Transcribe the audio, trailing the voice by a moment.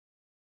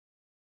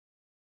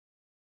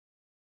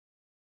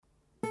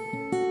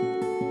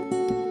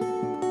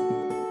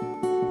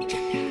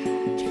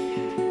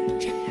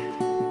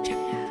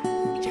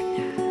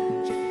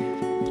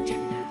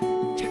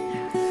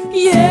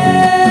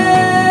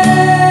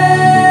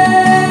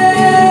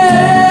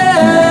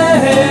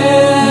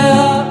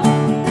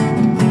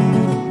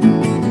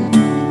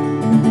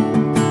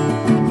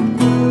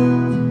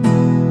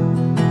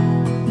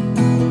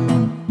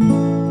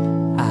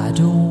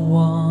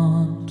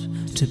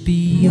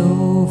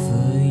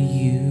over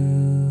you.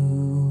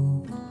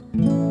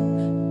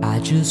 I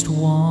just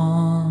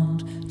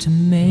want to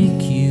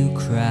make you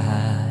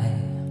cry.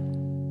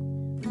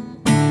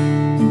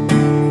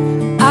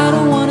 I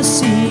don't want to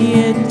see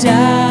it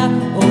die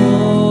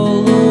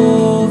all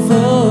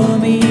over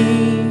me.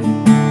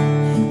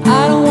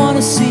 I don't want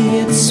to see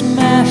it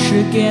smash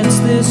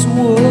against this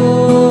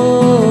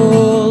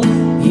wall.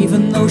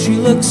 Even though she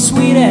looks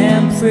sweet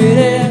and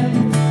pretty,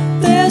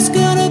 there's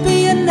gonna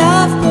be a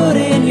knife put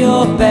in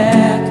your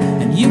back,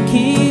 and you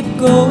keep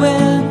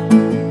going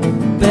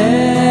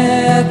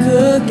back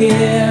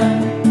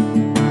again.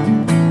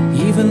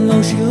 Even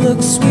though she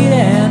looks sweet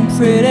and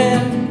pretty,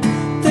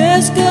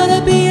 there's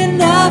gonna be a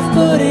knife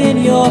put in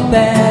your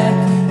back,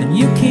 and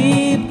you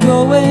keep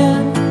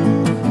going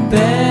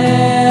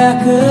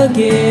back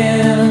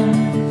again.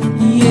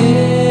 Yeah.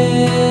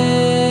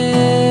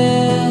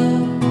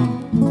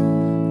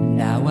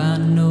 Now I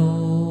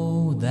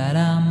know that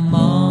I'm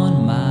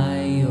on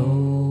my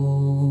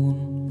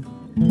own,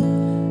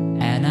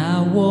 and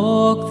I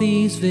walk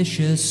these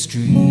vicious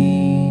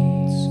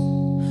streets,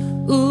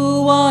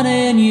 ooh,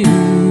 wanting you.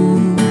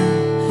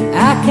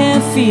 I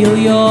can feel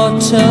your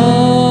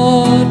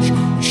touch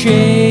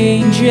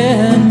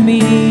changing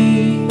me.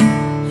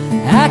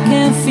 I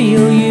can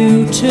feel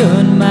you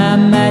turn my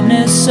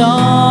madness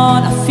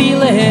on. I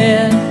feel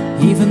it.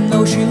 Even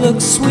though she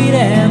looks sweet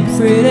and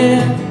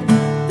pretty,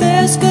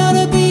 there's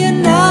gonna be a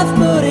knife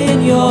put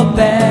in your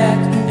back,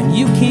 and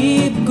you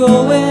keep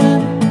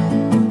going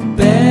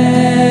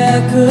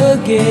back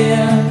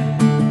again.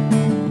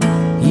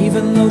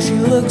 Even though she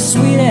looks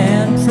sweet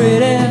and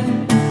pretty,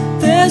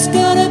 there's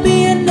gonna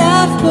be a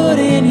knife put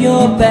in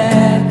your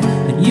back,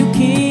 and you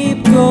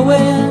keep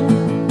going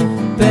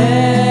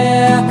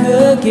back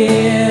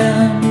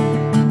again.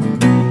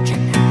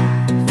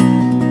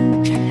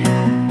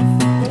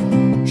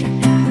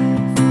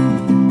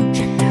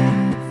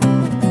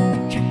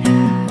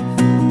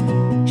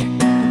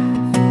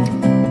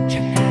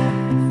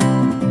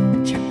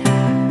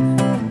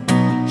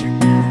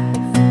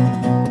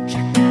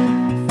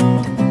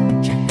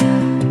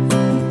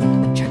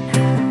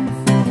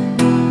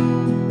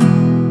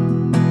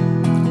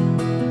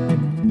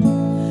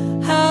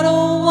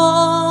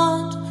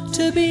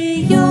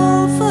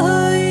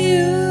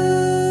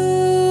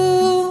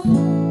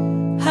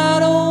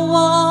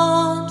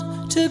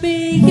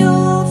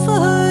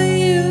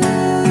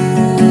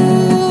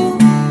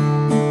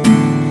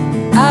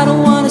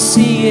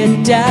 See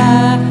it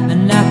die,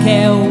 and I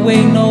can't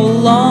wait no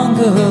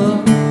longer.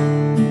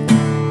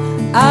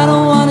 I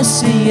don't wanna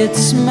see it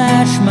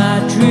smash my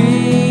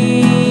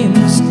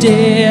dreams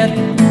dead.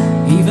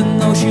 Even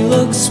though she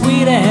looks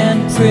sweet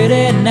and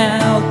pretty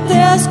now,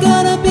 there's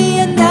gonna be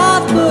a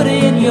knife put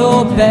in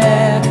your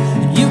back,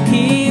 and you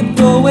keep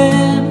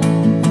going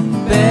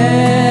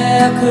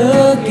back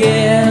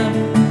again.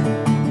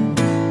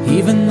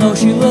 Even though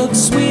she looks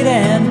sweet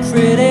and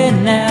pretty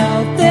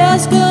now,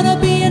 there's gonna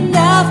be a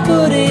knife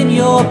put in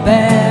your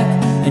back,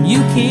 and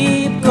you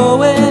keep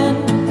going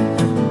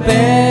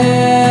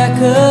back